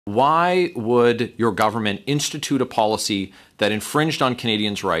Why would your government institute a policy that infringed on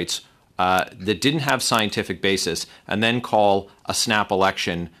Canadians' rights, that didn't have scientific basis, and then call a snap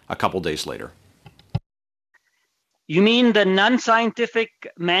election a couple days later? You mean the non-scientific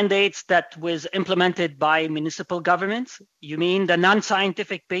mandates that was implemented by municipal governments? You mean the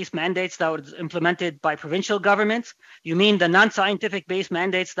non-scientific based mandates that was implemented by provincial governments? You mean the non-scientific based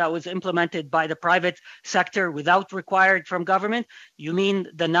mandates that was implemented by the private sector without required from government? You mean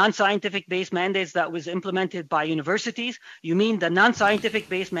the non-scientific based mandates that was implemented by universities? You mean the non-scientific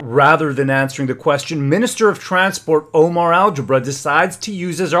based Rather than answering the question, Minister of Transport Omar Alghabra decides to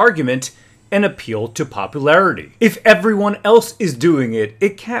use as argument an appeal to popularity. If everyone else is doing it,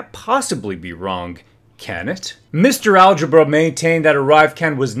 it can't possibly be wrong, can it? Mr. Alghabra maintained that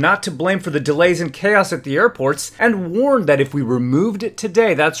ArriveCan was not to blame for the delays and chaos at the airports, and warned that if we removed it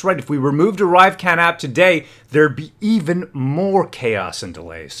today, that's right, if we removed ArriveCan app today, there'd be even more chaos and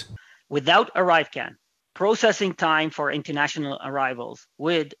delays. Without ArriveCan, processing time for international arrivals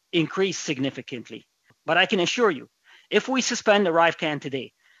would increase significantly. But I can assure you, if we suspend ArriveCan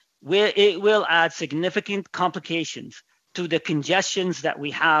today, it will add significant complications to the congestions that we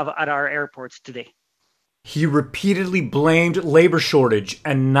have at our airports today. He repeatedly blamed labor shortage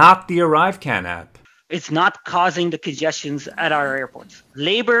and not the ArriveCan app. It's not causing the congestions at our airports.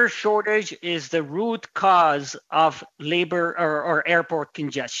 Labor shortage is the root cause of labor or airport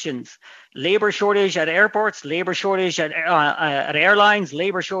congestions. Labor shortage at airports, labor shortage at airlines,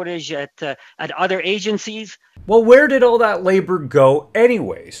 labor shortage at other agencies. Well, where did all that labor go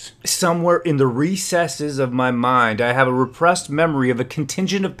anyways? Somewhere in the recesses of my mind, I have a repressed memory of a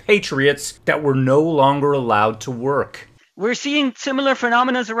contingent of patriots that were no longer allowed to work. We're seeing similar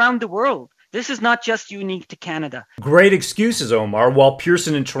phenomena around the world. This is not just unique to Canada. Great excuses, Omar, while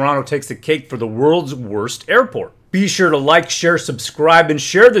Pearson in Toronto takes the cake for the world's worst airport. Be sure to like, share, subscribe, and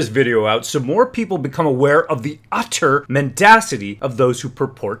share this video out so more people become aware of the utter mendacity of those who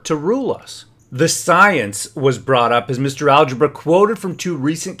purport to rule us. The science was brought up as Mr. Alghabra quoted from 2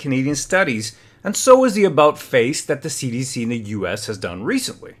 recent Canadian studies, and so is the about-face that the CDC in the US has done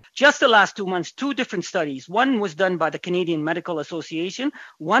recently. Just the last 2 months, 2 different studies. One was done by the Canadian Medical Association.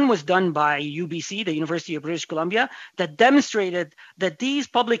 One was done by UBC, the University of British Columbia, that demonstrated that these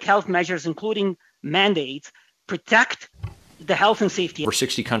public health measures, including mandates, protect the health and safety. Over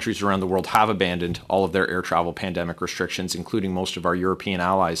 60 countries around the world have abandoned all of their air travel pandemic restrictions, including most of our European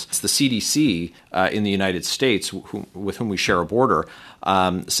allies. It's the CDC in the United States, with whom we share a border,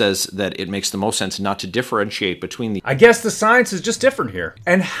 says that it makes the most sense not to differentiate between the... I guess the science is just different here.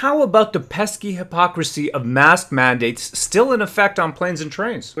 And how about the pesky hypocrisy of mask mandates still in effect on planes and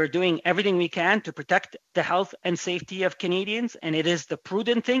trains? We're doing everything we can to protect the health and safety of Canadians, and it is the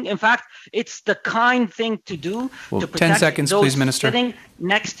prudent thing. In fact, it's the kind thing to do to protect 10 seconds, those please, Minister. sitting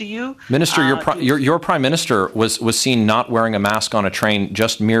next to you. Minister, your Prime Minister was seen not wearing a mask on a train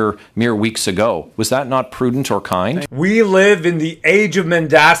just mere weeks ago. Was that not prudent or kind? We live in the age of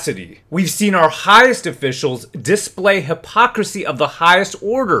mendacity. We've seen our highest officials display hypocrisy of the highest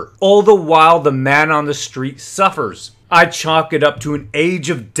order, all the while the man on the street suffers. I chalk it up to an age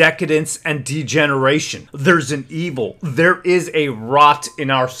of decadence and degeneration. There's an evil, there is a rot in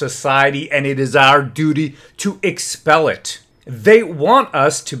our society, and it is our duty to expel it. They want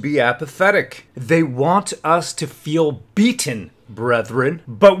us to be apathetic. They want us to feel beaten, brethren,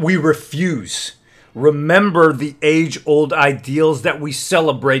 but we refuse. Remember the age-old ideals that we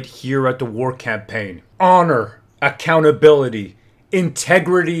celebrate here at the War Campaign. Honor, accountability,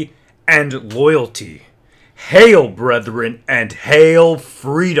 integrity, and loyalty. Hail, brethren, and hail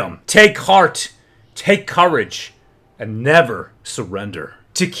freedom. Take heart, take courage, and never surrender.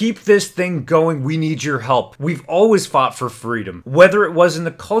 To keep this thing going, we need your help. We've always fought for freedom, whether it was in the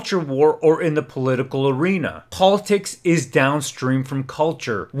culture war or in the political arena. Politics is downstream from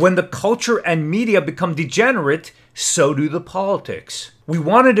culture. When the culture and media become degenerate, so do the politics. We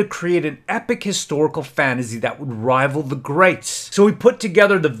wanted to create an epic historical fantasy that would rival the greats. So we put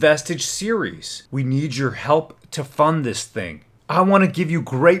together the Vestige series. We need your help to fund this thing. I want to give you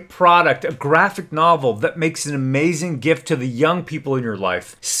great product, a graphic novel that makes an amazing gift to the young people in your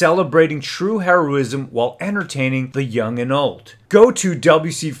life, celebrating true heroism while entertaining the young and old. Go to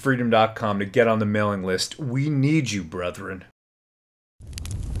wcfreedom.com to get on the mailing list. We need you, brethren.